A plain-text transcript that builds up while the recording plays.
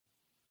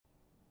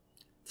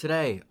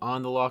Today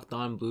on the Locked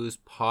On Blues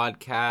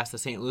podcast, the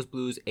St. Louis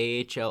Blues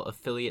AHL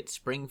affiliate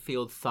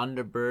Springfield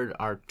Thunderbird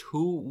are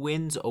 2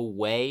 wins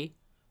away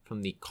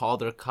from the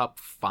Calder Cup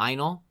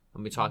final.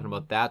 We'll be talking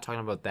about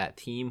that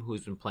team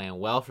who's been playing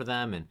well for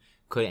them, and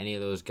could any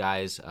of those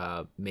guys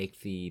make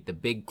the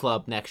big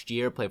club next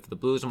year, play for the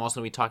Blues. I'm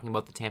also going to be talking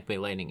about the Tampa Bay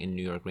Lightning and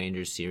New York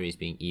Rangers series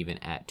being even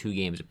at 2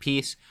 games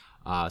apiece.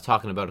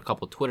 Talking about a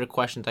couple Twitter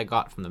questions I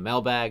got from the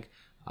mailbag,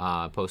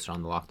 posted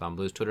on the Locked On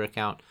Blues Twitter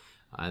account.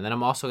 And then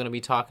I'm also going to be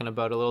talking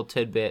about a little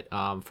tidbit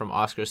from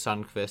Oscar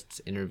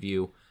Sundqvist's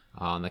interview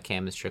on the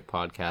Cam and Strick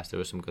podcast. There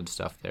was some good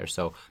stuff there.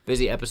 So,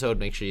 busy episode.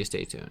 Make sure you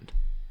stay tuned.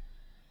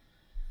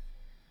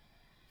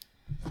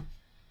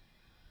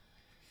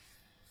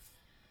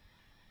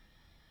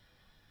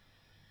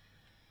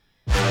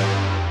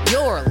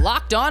 You're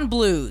Locked On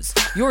Blues,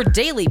 your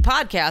daily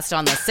podcast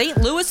on the St.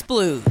 Louis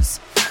Blues.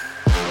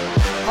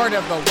 Part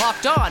of the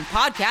Locked On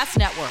Podcast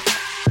Network,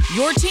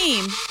 your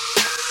team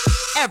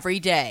every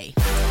day.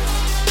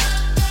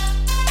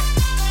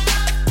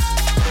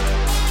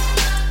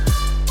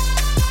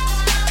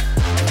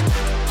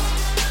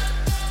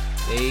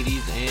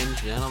 Ladies and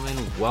gentlemen,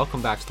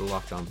 welcome back to the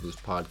Locked On Blues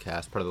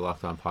podcast, part of the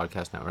Locked On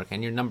Podcast Network,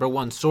 and your number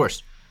one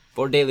source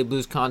for daily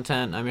blues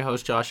content. I'm your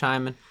host, Josh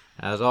Hyman,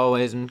 as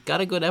always, and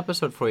got a good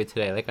episode for you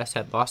today. Like I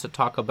said, lots to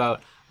talk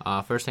about.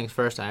 First things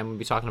first, I'm going to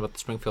be talking about the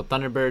Springfield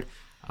Thunderbird,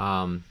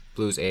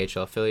 Blues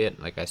AHL affiliate.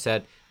 Like I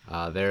said,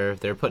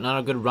 they're putting on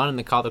a good run in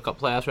the Calder Cup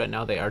playoffs right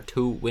now. They are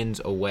 2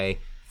 wins away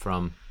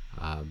from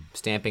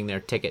stamping their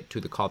ticket to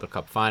the Calder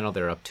Cup final.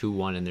 They're up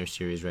 2-1 in their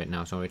series right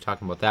now, so I'm going to be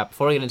talking about that.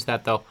 Before we get into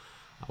that, though,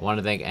 I want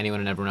to thank anyone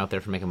and everyone out there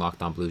for making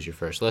Locked On Blues your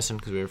first listen,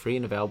 because we are free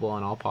and available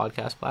on all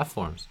podcast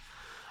platforms.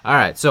 All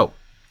right, so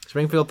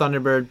Springfield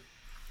Thunderbird,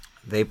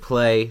 they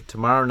play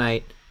tomorrow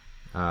night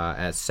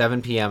at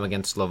 7 p.m.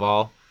 against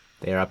Laval.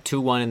 They are up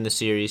 2-1 in the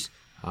series,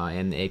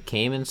 and it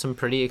came in some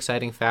pretty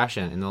exciting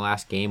fashion. In the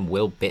last game,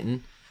 Will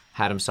Bitton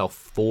had himself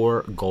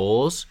 4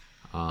 goals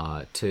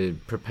to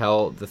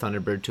propel the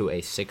Thunderbird to a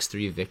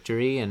 6-3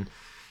 victory. And,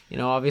 you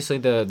know, obviously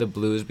the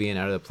Blues being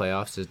out of the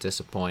playoffs is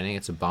disappointing.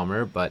 It's a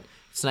bummer, but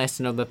it's nice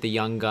to know that the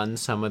young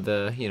guns, some of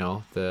the, you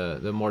know,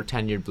 the more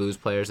tenured Blues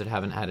players that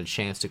haven't had a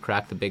chance to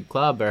crack the big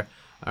club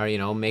are you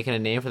know, making a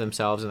name for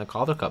themselves in the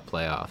Calder Cup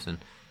playoffs. And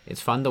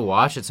it's fun to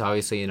watch. It's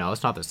obviously, you know,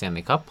 it's not the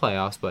Stanley Cup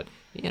playoffs, but,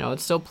 you know,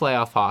 it's still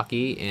playoff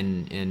hockey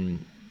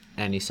in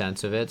any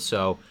sense of it.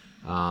 So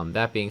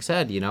that being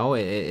said, you know,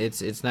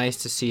 it's nice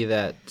to see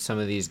that some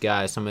of these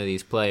guys, some of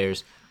these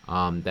players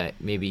that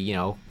maybe, you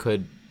know,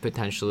 could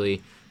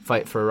potentially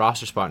fight for a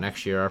roster spot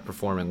next year are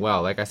performing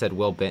well. Like I said,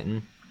 Will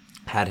Bitton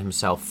had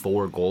himself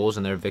 4 goals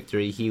in their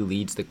victory. He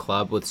leads the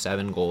club with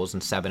 7 goals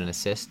and 7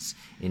 assists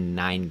in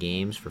 9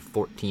 games for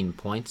 14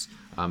 points.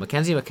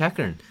 Mackenzie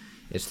McEachern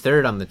is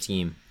third on the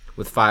team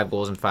with 5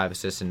 goals and 5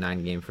 assists in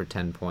 9 games for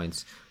 10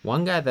 points.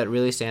 One guy that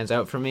really stands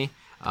out for me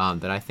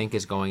that I think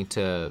is going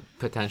to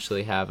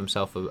potentially have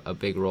himself a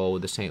big role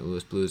with the St.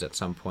 Louis Blues at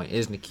some point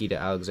is Nikita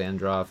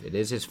Alexandrov. It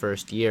is his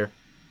first year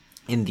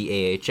in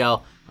the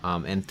AHL,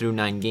 and through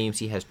 9 games,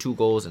 he has 2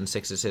 goals and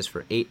 6 assists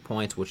for 8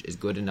 points, which is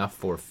good enough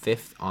for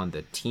 5th on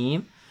the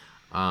team.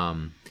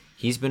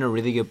 He's been a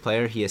really good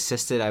player. He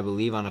assisted, I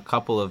believe, on a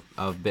couple of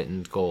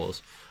Bitton's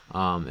goals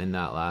in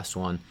that last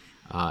one,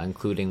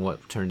 including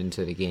what turned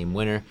into the game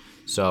winner.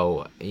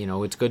 So, you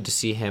know, it's good to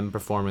see him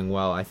performing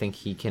well. I think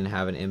he can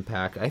have an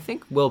impact. I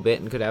think Will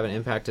Bitton could have an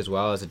impact as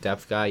well as a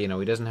depth guy. You know,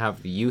 he doesn't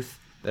have the youth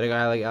that a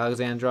guy like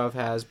Alexandrov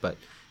has, but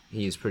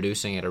he's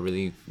producing at a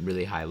really,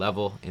 really high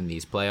level in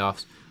these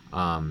playoffs.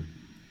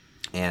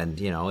 And,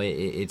 you know,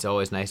 it's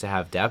always nice to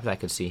have depth. I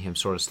could see him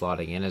sort of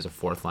slotting in as a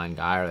 4th-line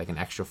guy or like an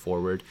extra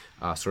forward,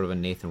 sort of a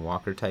Nathan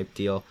Walker type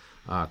deal.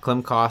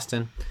 Klim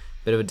Kostin,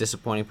 bit of a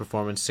disappointing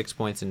performance, 6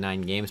 points in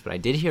 9 games. But I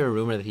did hear a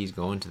rumor that he's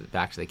going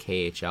back to the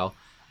KHL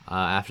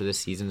after this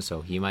season,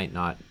 so he might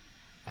not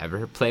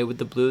ever play with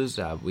the Blues.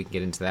 We can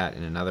get into that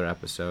in another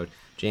episode.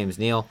 James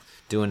Neal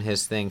doing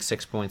his thing,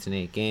 6 points in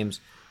 8 games.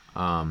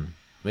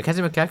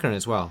 Mackenzie McEachern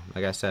as well,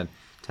 like I said,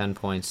 10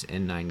 points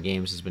in 9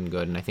 games has been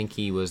good, and I think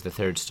he was the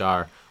 3rd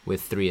star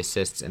with 3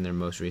 assists in their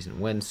most recent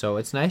win. So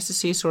it's nice to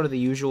see sort of the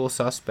usual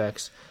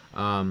suspects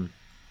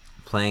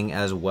playing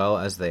as well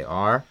as they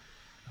are.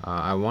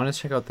 I want to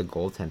check out the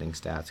goaltending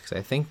stats because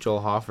I think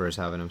Joel Hofer is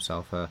having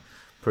himself a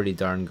pretty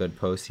darn good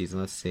postseason.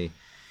 Let's see.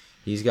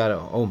 He's got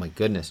oh my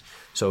goodness.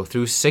 So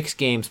through 6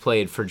 games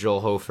played for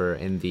Joel Hofer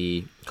in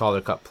the Calder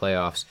Cup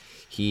playoffs,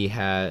 he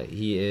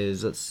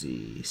is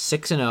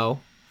 6-0,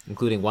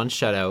 including 1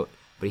 shutout,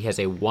 but he has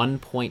a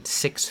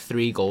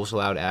 1.63 goals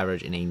allowed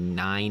average and a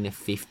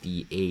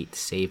 958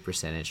 save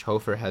percentage.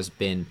 Hofer has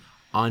been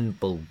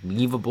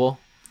unbelievable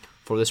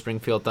for the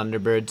Springfield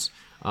Thunderbirds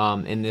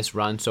in this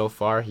run so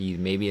far. He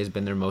maybe has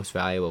been their most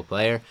valuable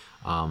player.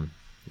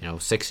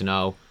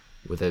 6-0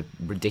 with a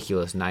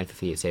ridiculous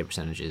 958 save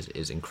percentage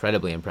is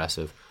incredibly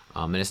impressive.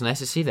 And it's nice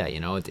to see that,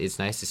 it's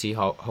nice to see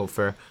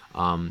Hofer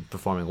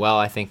performing well.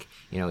 I think,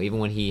 even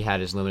when he had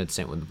his limited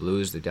stint with the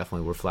Blues, there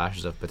definitely were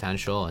flashes of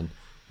potential, and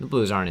the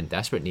Blues aren't in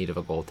desperate need of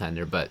a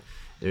goaltender, but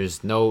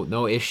there's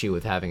no issue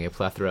with having a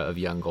plethora of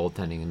young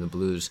goaltending, and the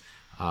Blues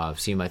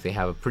seem like they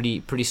have a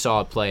pretty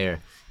solid player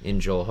in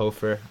Joel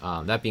Hofer.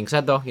 That being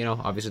said, though,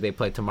 obviously they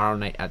play tomorrow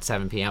night at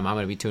 7 p.m. I'm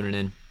going to be tuning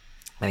in.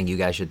 I think you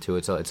guys should too.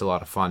 It's a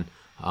lot of fun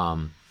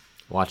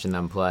watching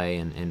them play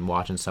and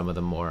watching some of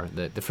the more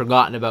the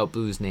forgotten about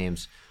Blues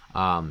names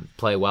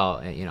play well,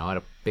 at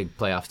a big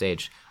playoff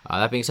stage.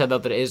 That being said, though,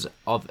 that is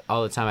all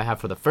the time I have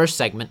for the first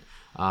segment.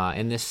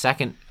 In this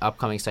second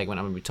upcoming segment,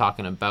 I'm going to be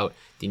talking about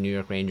the New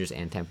York Rangers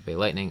and Tampa Bay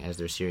Lightning as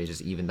their series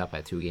is evened up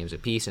at 2 games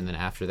apiece. And then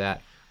after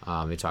that,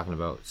 I'll be talking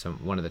about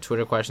one of the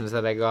Twitter questions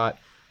that I got,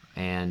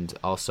 and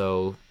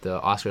also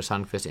the Oscar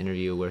Sundqvist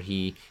interview where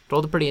he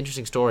told a pretty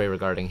interesting story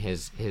regarding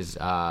his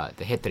the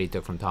hit that he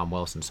took from Tom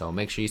Wilson. So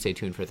make sure you stay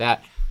tuned for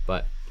that.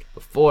 But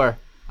before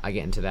I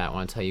get into that, I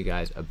want to tell you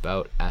guys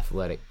about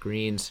Athletic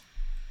Greens.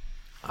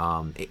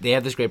 They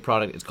have this great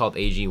product. It's called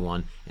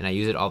AG1, and I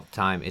use it all the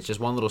time. It's just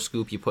one little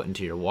scoop you put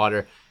into your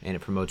water, and it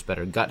promotes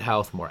better gut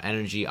health, more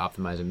energy,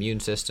 optimized immune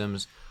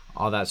systems,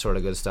 all that sort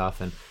of good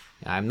stuff. And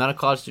I'm not a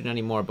college student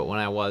anymore, but when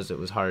I was, it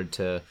was hard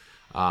to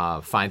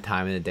find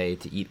time in the day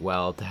to eat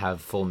well, to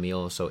have full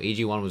meals. So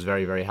AG1 was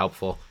very, very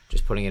helpful,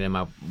 just putting it in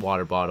my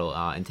water bottle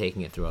and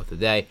taking it throughout the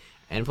day.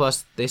 And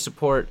plus, they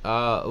support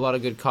a lot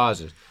of good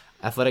causes.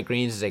 Athletic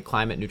Greens is a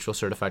climate-neutral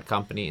certified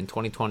company. In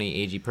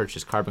 2020, AG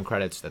purchased carbon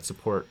credits that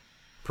support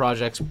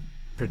projects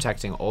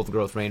protecting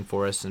old-growth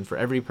rainforests, and for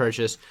every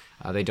purchase,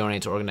 they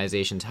donate to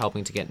organizations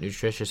helping to get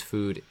nutritious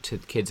food to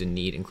kids in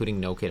need, including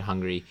No Kid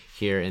Hungry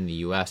here in the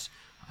U.S.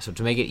 So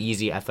to make it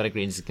easy, Athletic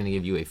Greens is going to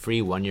give you a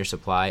free 1-year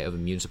supply of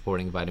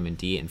immune-supporting vitamin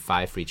D and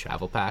 5 free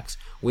travel packs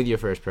with your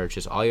first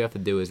purchase. All you have to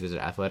do is visit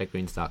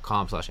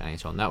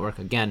athleticgreens.com/NHL Network.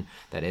 Again,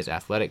 that is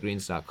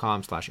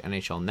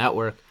athleticgreens.com/NHL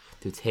Network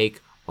to take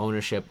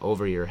ownership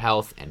over your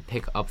health and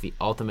pick up the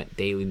ultimate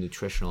daily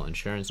nutritional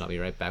insurance. I'll be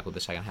right back with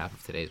the second half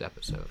of today's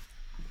episode.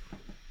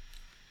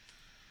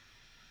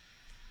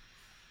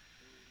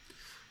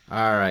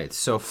 All right,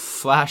 so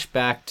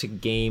flashback to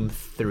Game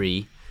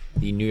 3.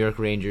 The New York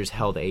Rangers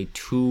held a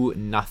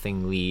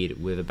 2-0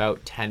 lead with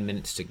about 10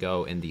 minutes to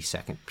go in the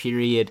second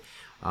period.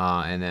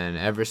 And then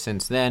ever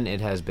since then,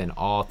 it has been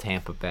all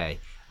Tampa Bay.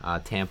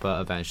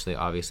 Tampa eventually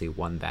obviously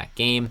won that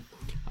game.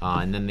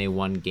 And then they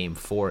won Game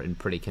 4 in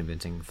pretty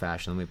convincing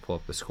fashion. Let me pull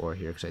up the score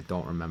here because I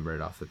don't remember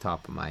it off the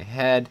top of my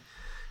head.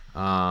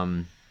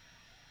 4-1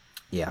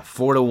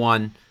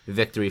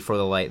 victory for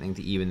the Lightning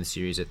to even the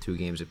series at 2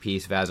 games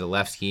apiece.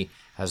 Vasilevsky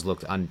has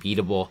looked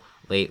unbeatable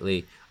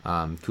lately.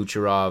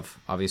 Kucherov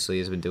obviously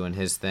has been doing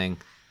his thing.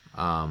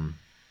 And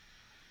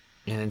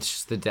it's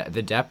just the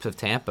depth of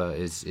Tampa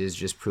is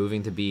just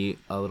proving to be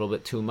a little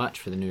bit too much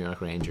for the New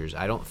York Rangers.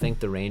 I don't think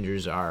the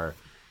Rangers are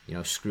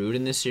screwed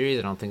in this series.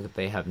 I don't think that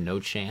they have no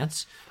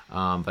chance.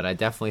 But I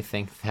definitely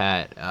think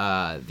that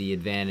the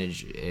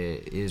advantage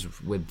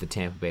is with the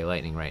Tampa Bay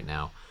Lightning right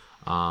now.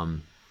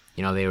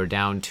 They were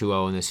down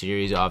 2-0 in the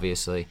series,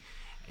 obviously.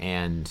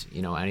 And,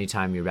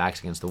 anytime your back's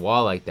against the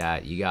wall like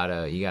that, you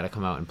gotta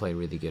come out and play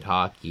really good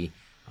hockey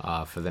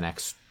for the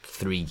next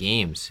 3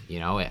 games,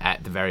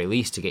 at the very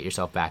least to get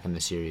yourself back in the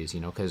series,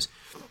 because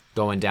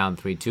going down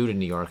 3-2 to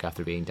New York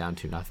after being down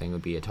 2-0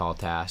 would be a tall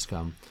task.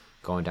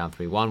 Going down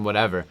 3-1,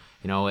 whatever.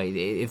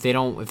 If they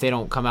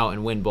don't come out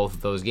and win both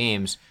of those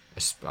games,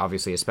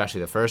 obviously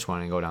especially the first one,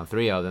 and go down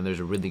 3-0, then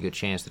there's a really good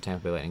chance the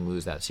Tampa Bay Lightning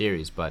lose that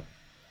series. But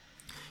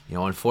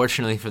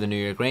unfortunately for the New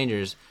York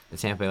Rangers, the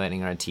Tampa Bay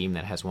Lightning are a team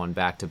that has won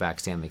back-to-back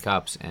Stanley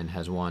Cups and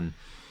has won,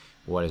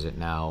 what is it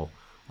now,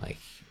 like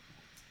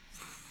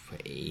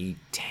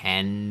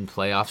 10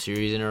 playoff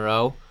series in a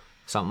row,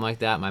 something like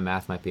that. My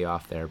math might be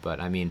off there, but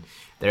I mean,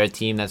 they're a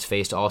team that's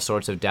faced all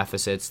sorts of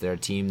deficits. They're a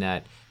team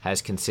that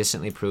has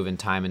consistently proven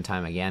time and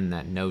time again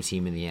that no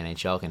team in the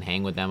NHL can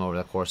hang with them over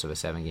the course of a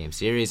 7-game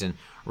series. And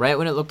right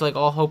when it looked like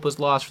all hope was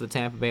lost for the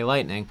Tampa Bay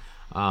Lightning,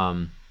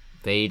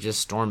 they just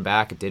stormed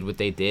back, did what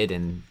they did,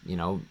 and,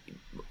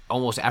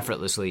 almost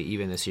effortlessly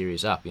even the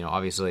series up.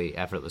 Obviously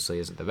effortlessly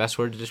isn't the best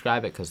word to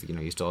describe it because,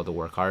 you still have to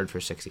work hard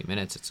for 60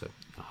 minutes. It's a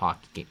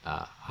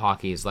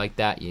hockey is like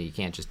that. You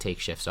can't just take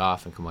shifts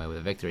off and come away with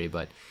a victory,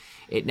 but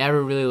it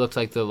never really looked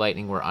like the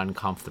Lightning were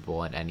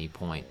uncomfortable at any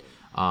point.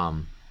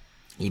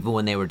 Even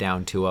when they were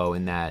down 2-0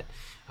 in that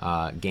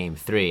Game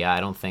 3, I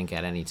don't think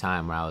at any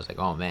time where I was like,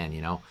 oh man,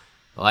 the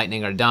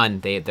Lightning are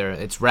done.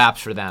 It's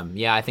wraps for them.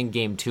 Yeah, I think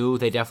Game 2,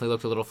 they definitely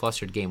looked a little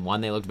flustered. Game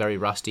 1, they looked very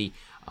rusty.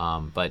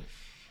 But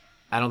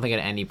I don't think at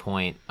any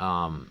point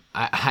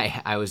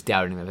I was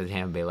doubting that the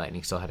Tampa Bay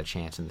Lightning still had a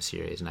chance in the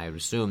series. And I would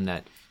assume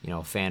that,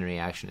 fan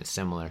reaction is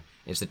similar.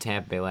 It's the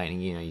Tampa Bay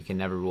Lightning, you can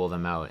never rule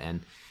them out.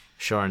 And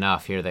sure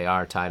enough, here they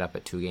are tied up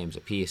at 2 games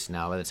apiece.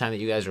 Now, by the time that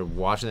you guys are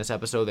watching this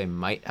episode, they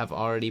might have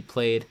already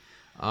played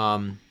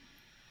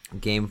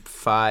Game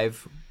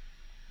 5,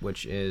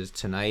 which is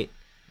tonight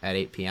at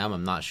 8 p.m.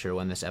 I'm not sure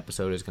when this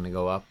episode is going to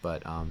go up,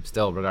 but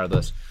still,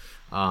 regardless,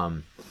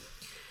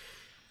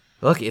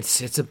 look,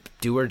 it's a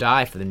do or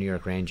die for the New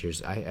York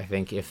Rangers. I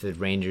think if the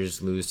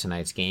Rangers lose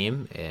tonight's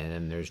game,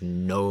 and there's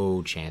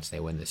no chance they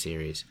win the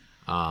series,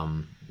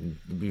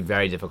 It'd be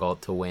very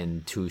difficult to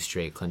win 2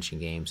 straight clinching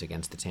games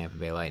against the Tampa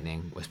Bay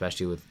Lightning,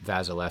 especially with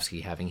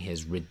Vasilevsky having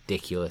his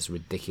ridiculous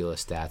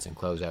stats in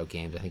closeout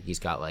games. I think he's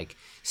got like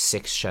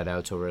 6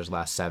 shutouts over his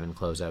last 7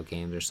 closeout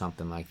games or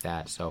something like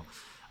that. So,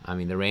 I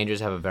mean, the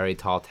Rangers have a very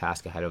tall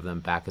task ahead of them.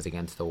 Back is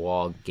against the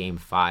wall. Game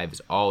 5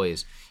 is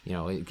always,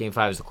 Game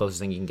 5 is the closest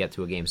thing you can get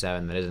to a Game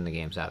 7 that isn't a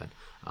Game 7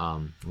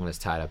 when it's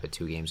tied up at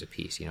 2 games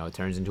apiece. It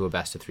turns into a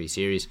best-of-3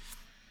 series,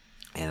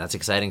 and that's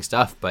exciting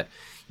stuff. But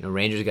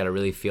Rangers got to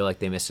really feel like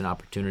they missed an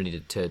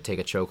opportunity to take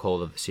a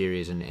chokehold of the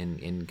series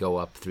and go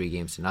up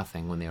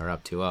 3-0 when they were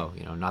up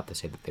 2-0. Not to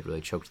say that they really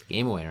choked the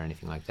game away or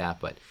anything like that,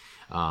 but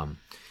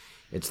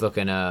it's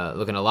looking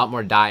a lot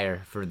more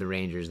dire for the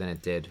Rangers than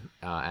it did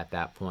at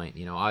that point.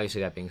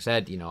 Obviously, that being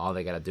said, all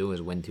they got to do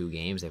is win 2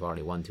 games. They've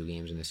already won 2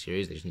 games in the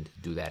series. They just need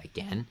to do that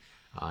again,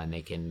 and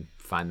they can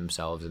find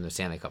themselves in the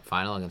Stanley Cup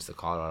final against the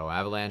Colorado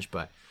Avalanche.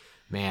 But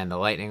man, the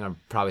Lightning are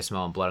probably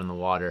smelling blood in the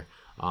water.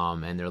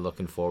 And they're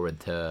looking forward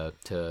to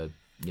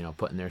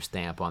putting their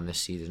stamp on this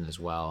season as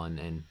well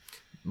and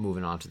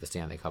moving on to the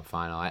Stanley Cup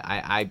final.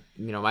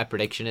 My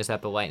prediction is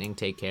that the Lightning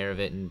take care of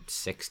it in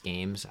 6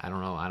 games. I don't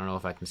know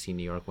if I can see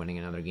New York winning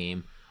another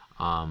game.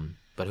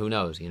 But who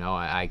knows?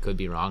 I could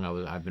be wrong.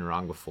 I've been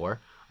wrong before.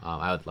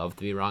 I would love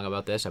to be wrong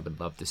about this. I would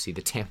love to see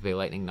the Tampa Bay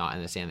Lightning not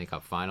in the Stanley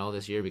Cup final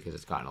this year because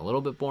it's gotten a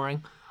little bit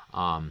boring.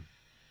 But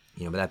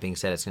that being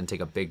said, it's going to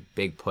take a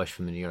big push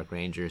from the New York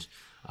Rangers.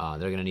 They're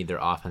going to need their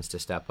offense to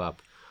step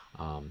up.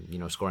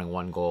 Scoring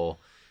 1 goal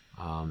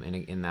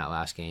in that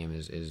last game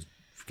is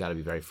got to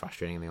be very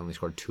frustrating. They only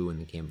scored 2 in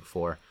the game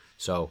before.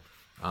 So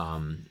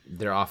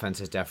their offense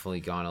has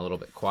definitely gone a little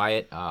bit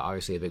quiet.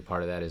 Obviously, a big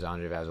part of that is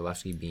Andrei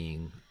Vasilevsky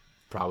being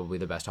probably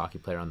the best hockey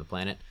player on the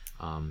planet.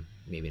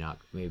 Maybe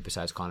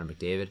besides Connor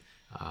McDavid.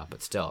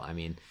 But still, I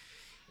mean,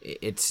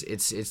 it's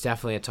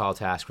definitely a tall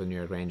task for the New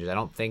York Rangers. I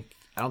don't think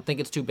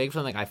it's too big for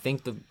them. Like, I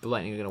think the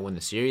Lightning are going to win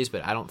the series,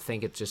 but I don't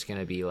think it's just going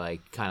to be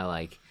kind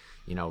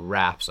of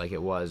wraps like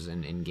it was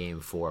in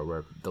Game 4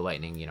 where the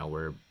Lightning,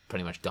 were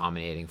pretty much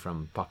dominating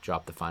from puck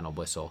drop the final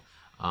whistle.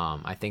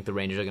 I think the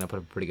Rangers are going to put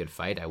up a pretty good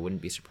fight. I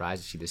wouldn't be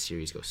surprised to see this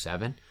series go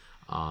 7.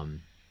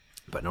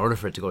 But in order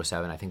for it to go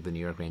 7, I think the New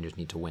York Rangers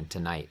need to win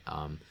tonight.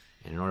 And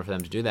in order for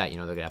them to do that,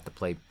 they're going to have to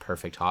play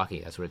perfect hockey.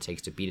 That's what it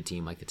takes to beat a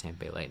team like the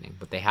Tampa Bay Lightning.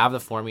 But they have the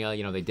formula.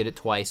 They did it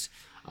twice,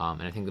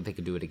 and I think that they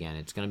could do it again.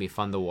 It's going to be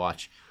fun to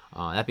watch.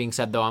 That being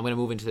said, though, I'm going to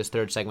move into this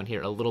 3rd segment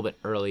here a little bit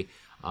early.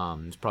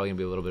 It's probably going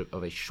to be a little bit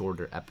of a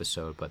shorter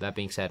episode. But that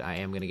being said, I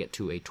am going to get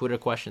to a Twitter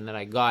question that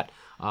I got,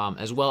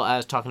 as well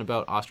as talking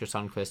about Oscar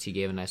Sundqvist. He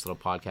gave a nice little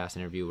podcast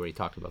interview where he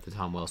talked about the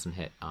Tom Wilson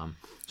hit. So I'm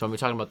going to be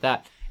talking about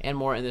that and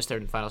more in this 3rd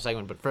and final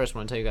segment. But first, I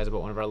want to tell you guys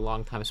about one of our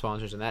longtime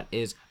sponsors, and that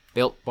is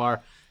Built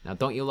Bar. Now,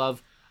 don't you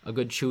love a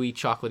good chewy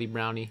chocolatey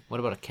brownie?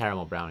 What about a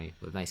caramel brownie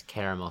with nice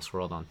caramel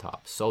swirled on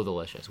top? So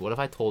delicious. What if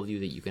I told you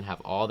that you can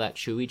have all that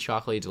chewy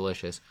chocolatey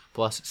delicious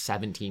plus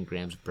 17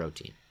 grams of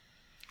protein?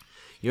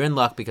 You're in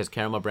luck because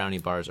caramel brownie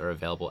bars are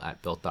available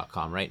at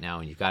Built.com right now,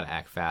 and you've got to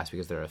act fast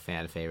because they're a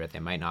fan favorite. They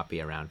might not be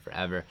around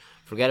forever.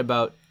 Forget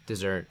about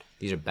dessert.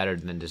 These are better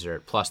than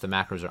dessert. Plus, the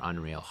macros are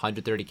unreal.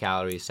 130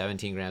 calories,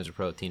 17 grams of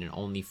protein, and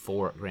only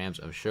 4 grams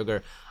of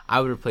sugar.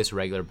 I would replace a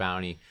regular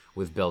brownie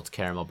with Built's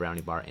caramel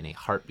brownie bar in a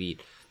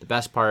heartbeat. The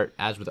best part,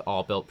 as with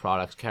all Built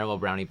products, caramel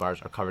brownie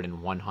bars are covered in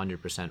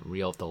 100%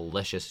 real,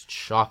 delicious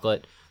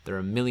chocolate. There are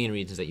a million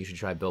reasons that you should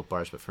try Built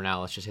bars, but for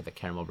now, let's just say that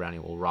caramel brownie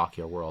will rock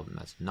your world, and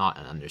that's not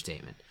an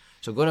understatement.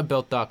 So go to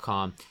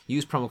Built.com,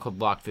 use promo code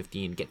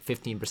LOCKED15, get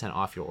 15%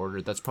 off your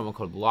order. That's promo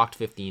code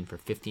LOCKED15 for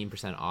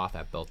 15% off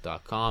at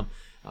Built.com.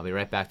 I'll be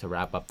right back to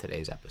wrap up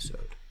today's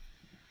episode.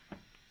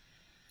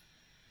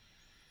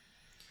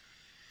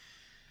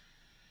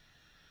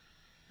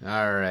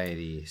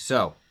 Alrighty,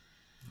 so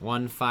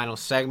one final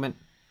segment.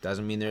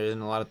 Doesn't mean there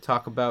isn't a lot to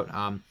talk about.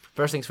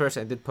 First things first,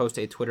 I did post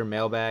a Twitter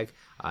mailbag.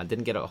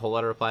 Didn't get a whole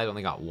lot of replies,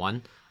 only got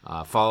 1.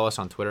 Follow us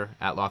on Twitter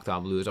at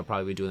LockedOnBlues. I'll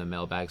probably be doing the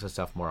mailbags and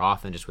stuff more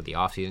often just with the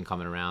offseason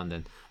coming around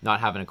and not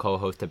having a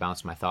co-host to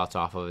bounce my thoughts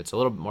off of. It's a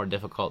little bit more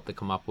difficult to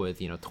come up with,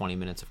 20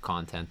 minutes of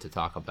content to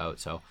talk about.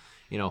 So,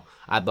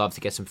 I'd love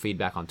to get some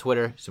feedback on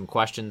Twitter, some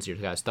questions, your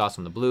guys' thoughts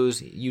on the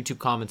Blues, YouTube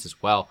comments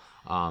as well.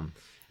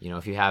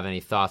 If you have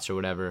any thoughts or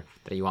whatever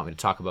that you want me to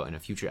talk about in a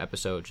future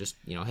episode, just,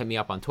 hit me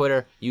up on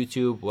Twitter,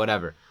 YouTube,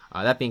 whatever.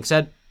 That being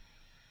said,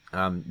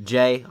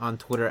 Jay on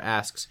Twitter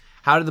asks,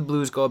 how do the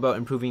Blues go about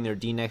improving their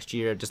D next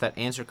year? Does that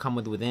answer come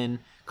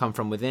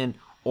from within,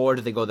 or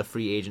do they go the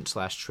free agent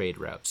 / trade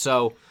route?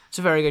 So it's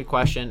a very good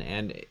question,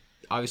 and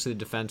obviously the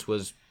defense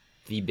was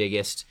the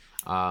biggest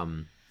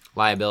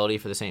liability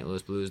for the St.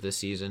 Louis Blues this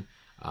season.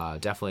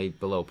 Definitely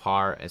below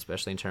par,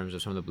 especially in terms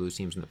of some of the Blues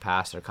teams in the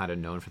past that are kind of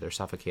known for their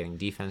suffocating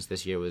defense.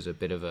 This year was a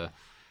bit of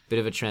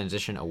a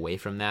transition away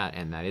from that,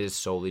 and that is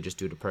solely just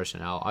due to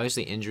personnel.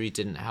 Obviously, injuries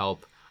didn't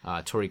help.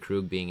 Torrey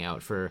Krug being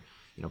out for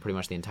pretty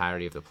much the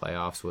entirety of the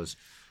playoffs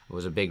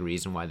was a big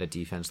reason why the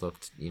defense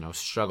looked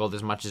struggled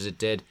as much as it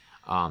did.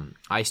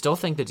 I still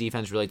think the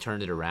defense really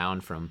turned it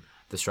around from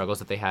the struggles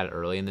that they had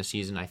early in the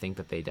season. I think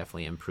that they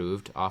definitely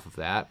improved off of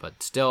that,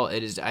 but still,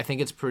 I think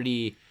it's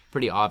pretty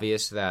pretty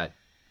obvious that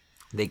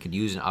they could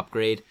use an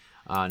upgrade.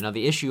 Now,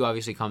 the issue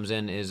obviously comes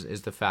in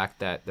is the fact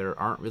that there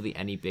aren't really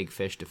any big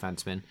fish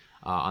defensemen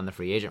on the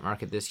free agent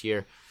market this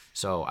year.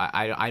 So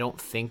I don't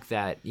think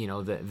that,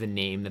 the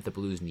name that the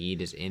Blues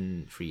need is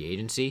in free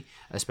agency,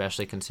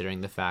 especially considering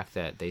the fact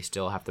that they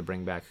still have to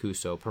bring back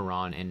Husso,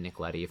 Perron, and Nick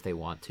Leddy if they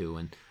want to.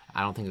 And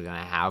I don't think they're going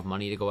to have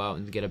money to go out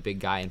and get a big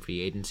guy in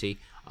free agency.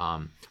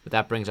 But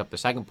that brings up the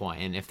second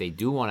point. And if they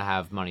do want to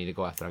have money to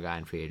go after a guy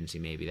in free agency,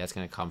 maybe that's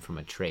going to come from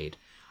a trade.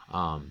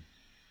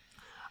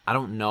 I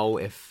don't know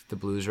if the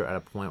Blues are at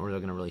a point where they're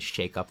going to really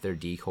shake up their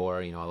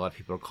decor. A lot of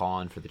people are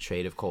calling for the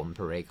trade of Colton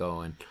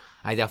Parayko, and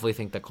I definitely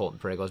think that Colton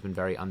Parayko has been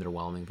very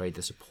underwhelming, very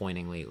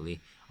disappointing lately.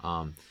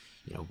 I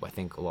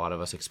think a lot of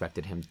us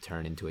expected him to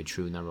turn into a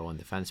true number one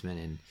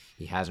defenseman, and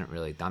he hasn't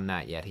really done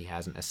that yet. He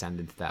hasn't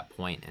ascended to that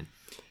point, and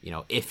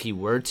if he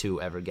were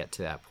to ever get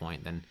to that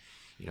point, then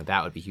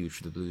that would be huge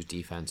for the Blues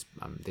defense.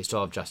 They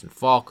still have Justin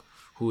Falk,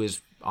 who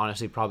is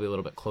honestly probably a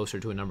little bit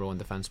closer to a number one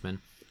defenseman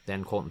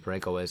than Colton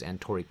Parayko is,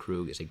 and Torrey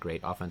Krug is a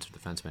great offensive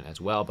defenseman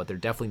as well, but they're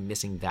definitely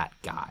missing that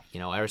guy.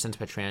 Ever since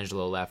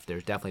Pietrangelo left,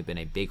 there's definitely been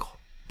a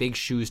big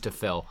shoes to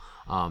fill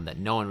that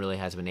no one really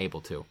has been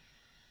able to.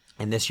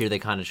 And this year they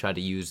kind of tried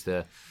to use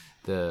the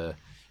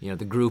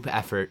group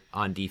effort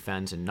on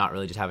defense and not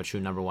really just have a true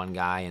number one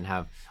guy and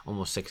have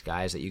almost 6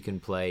 guys that you can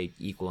play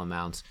equal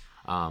amounts.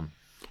 And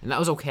that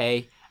was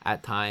okay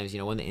at times.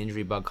 When the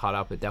injury bug caught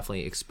up, it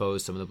definitely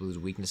exposed some of the Blues'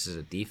 weaknesses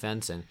at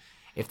defense. And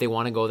if they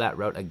want to go that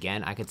route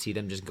again, I could see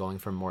them just going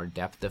for more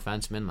depth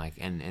defensemen,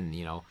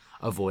 and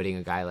avoiding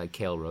a guy like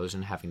Cale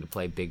Rosen having to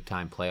play big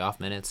time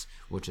playoff minutes,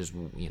 which is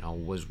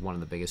was one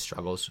of the biggest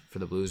struggles for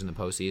the Blues in the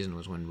postseason,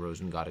 was when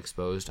Rosen got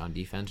exposed on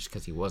defense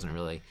because he wasn't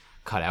really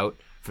cut out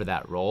for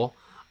that role.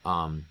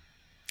 I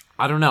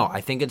don't know.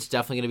 I think it's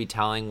definitely going to be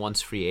telling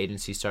once free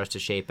agency starts to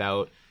shape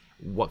out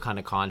what kind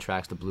of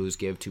contracts the Blues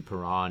give to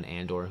Perron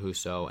and or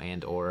Husso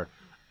and or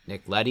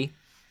Nick Leddy.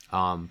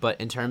 But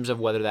in terms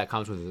of whether that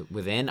comes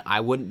within, I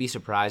wouldn't be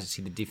surprised to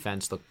see the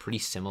defense look pretty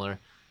similar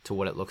to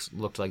what it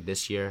looked like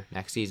this year,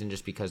 next season,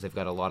 just because they've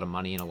got a lot of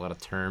money and a lot of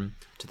term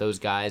to those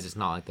guys. It's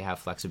not like they have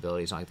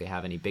flexibility. It's not like they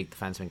have any big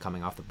defensemen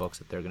coming off the books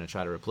that they're going to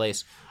try to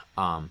replace.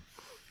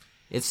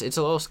 It's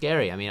a little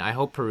scary. I mean, I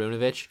hope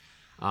Perunovic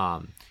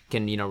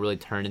can really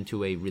turn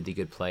into a really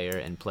good player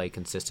and play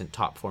consistent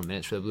top 4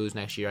 minutes for the Blues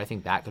next year. I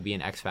think that could be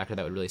an X factor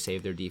that would really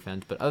save their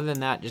defense. But other than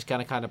that, just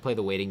kind of play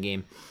the waiting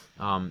game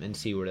and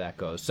see where that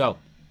goes. So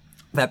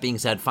that being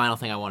said, final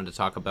thing I wanted to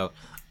talk about,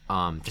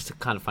 just a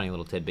kind of funny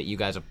little tidbit. You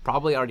guys have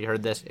probably already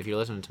heard this. If you're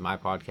listening to my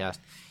podcast,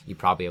 you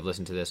probably have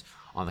listened to this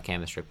on the Cam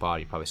the Strick pod.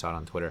 You probably saw it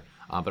on Twitter.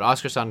 But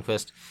Oskar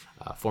Sundqvist,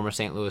 former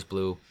St. Louis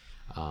Blue,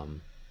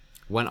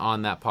 went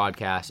on that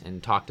podcast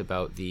and talked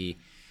about the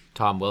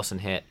Tom Wilson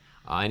hit.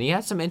 And he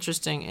had some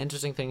interesting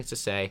things to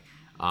say.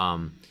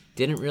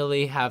 Didn't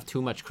really have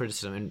too much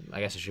criticism. And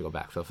I guess I should go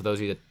back. So for those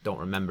of you that don't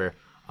remember,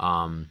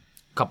 a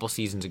couple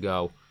seasons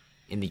ago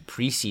in the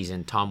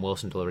preseason, Tom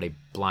Wilson delivered a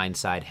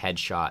blindside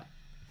headshot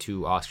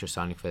to Oskar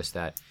Sundqvist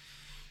that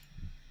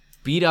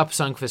beat up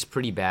Sundqvist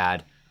pretty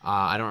bad.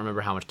 I don't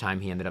remember how much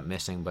time he ended up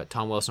missing, but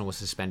Tom Wilson was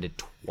suspended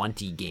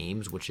 20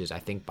 games, which is, I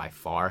think, by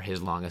far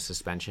his longest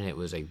suspension. It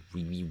was a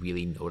really,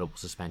 really notable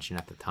suspension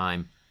at the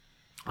time.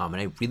 And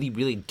a really,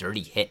 really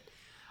dirty hit.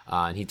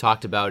 And he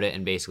talked about it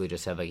and basically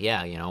just said,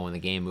 when the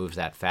game moves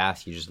that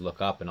fast, you just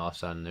look up and all of a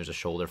sudden there's a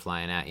shoulder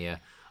flying at you.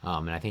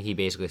 And I think he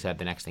basically said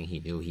the next thing he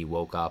knew, he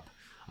woke up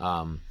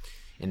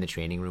in the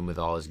training room with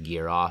all his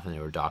gear off, and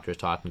there were doctors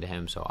talking to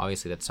him. So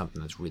obviously that's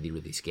something that's really,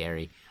 really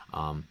scary.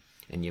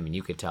 And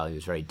you could tell he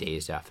was very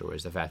dazed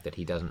afterwards. The fact that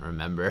he doesn't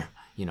remember,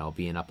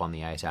 being up on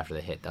the ice after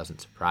the hit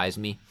doesn't surprise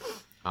me.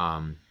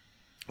 And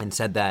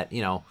said that,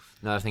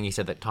 another thing he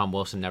said that Tom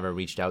Wilson never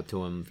reached out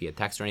to him via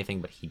text or anything,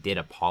 but he did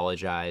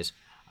apologize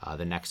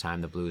the next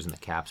time the Blues and the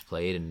Caps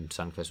played and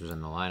Sundqvist was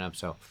in the lineup.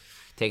 So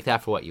take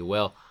that for what you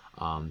will.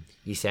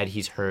 He said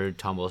he's heard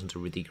Tom Wilson's a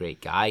really great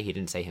guy. He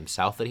didn't say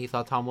himself that he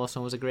thought Tom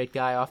Wilson was a great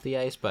guy off the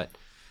ice, but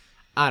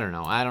I don't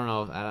know. I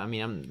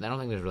don't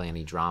think there's really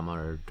any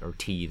drama or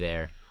tea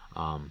there.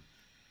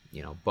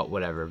 But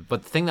whatever.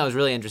 But the thing that was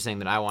really interesting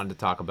that I wanted to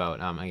talk about,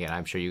 again,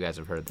 I'm sure you guys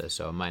have heard this,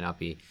 so it might not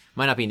be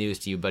news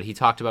to you, but he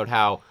talked about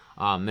how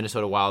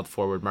Minnesota Wild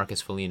forward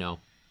Marcus Foligno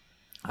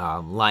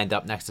lined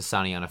up next to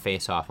Sonny on a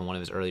face-off in one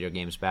of his earlier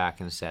games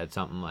back and said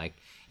something like,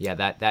 yeah,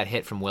 that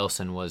hit from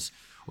Wilson was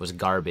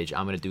garbage.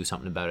 I'm going to do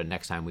something about it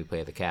next time we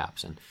play the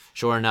Caps. And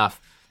sure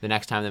enough, the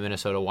next time the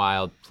Minnesota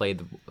Wild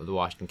played the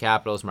Washington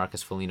Capitals,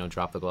 Marcus Foligno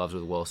dropped the gloves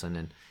with Wilson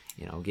and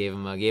gave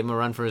him a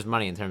run for his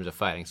money in terms of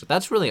fighting. So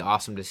that's really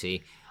awesome to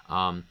see.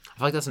 I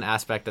feel like that's an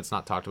aspect that's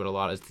not talked about a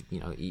lot. Is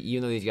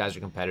even though these guys are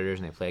competitors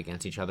and they play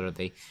against each other,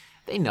 they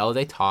know,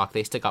 they talk,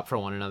 they stick up for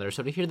one another.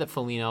 So to hear that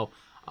Foligno,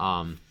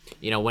 went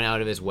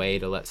out of his way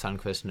to let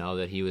Sundqvist know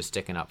that he was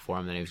sticking up for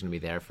him, that he was going to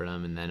be there for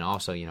them, and then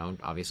also,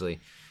 obviously,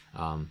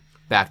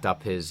 backed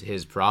up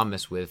his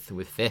promise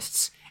with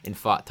fists and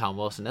fought Tom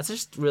Wilson. That's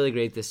just really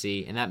great to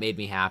see, and that made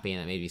me happy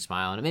and it made me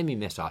smile and it made me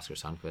miss Oskar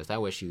Sundqvist. I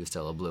wish he was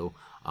still a Blue.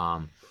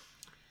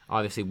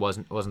 Obviously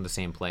wasn't the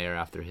same player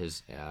after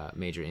his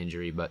major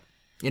injury, but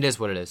it is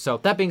what it is. So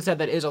that being said,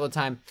 that is all the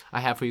time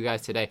I have for you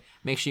guys today.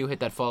 Make sure you hit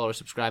that follow or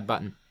subscribe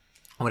button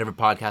on whatever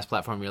podcast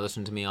platform you're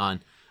listening to me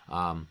on.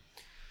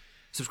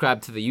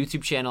 Subscribe to the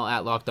YouTube channel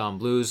at Locked On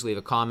Blues. Leave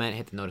a comment,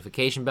 hit the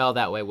notification bell.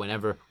 That way,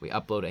 whenever we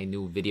upload a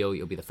new video,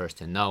 you'll be the first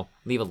to know.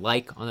 Leave a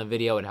like on the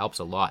video. It helps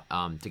a lot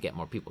to get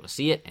more people to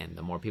see it, and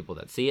the more people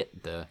that see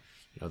it, the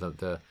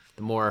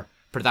more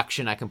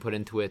production I can put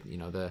into it.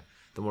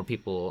 The more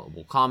people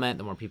will comment,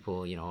 the more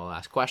people will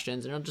ask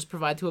questions, and it'll just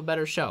provide to a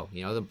better show.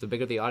 The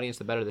bigger the audience,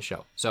 the better the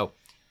show. So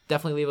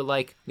definitely leave a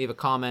like, leave a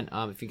comment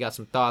if you got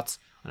some thoughts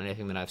on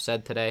anything that I've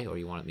said today or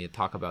you wanted me to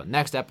talk about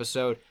next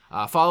episode.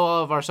 Follow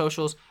all of our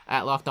socials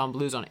at Locked On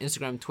Blues on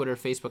Instagram, Twitter,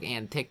 Facebook,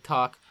 and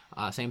TikTok.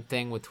 Same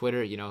thing with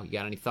Twitter. You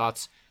got any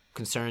thoughts,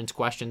 concerns,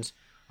 questions,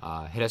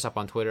 hit us up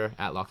on Twitter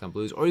at Locked On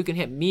Blues, or you can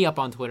hit me up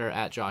on Twitter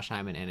at Josh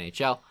Hyman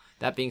NHL.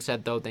 That being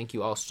said, though, thank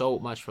you all so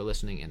much for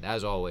listening, and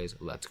as always,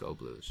 let's go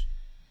Blues.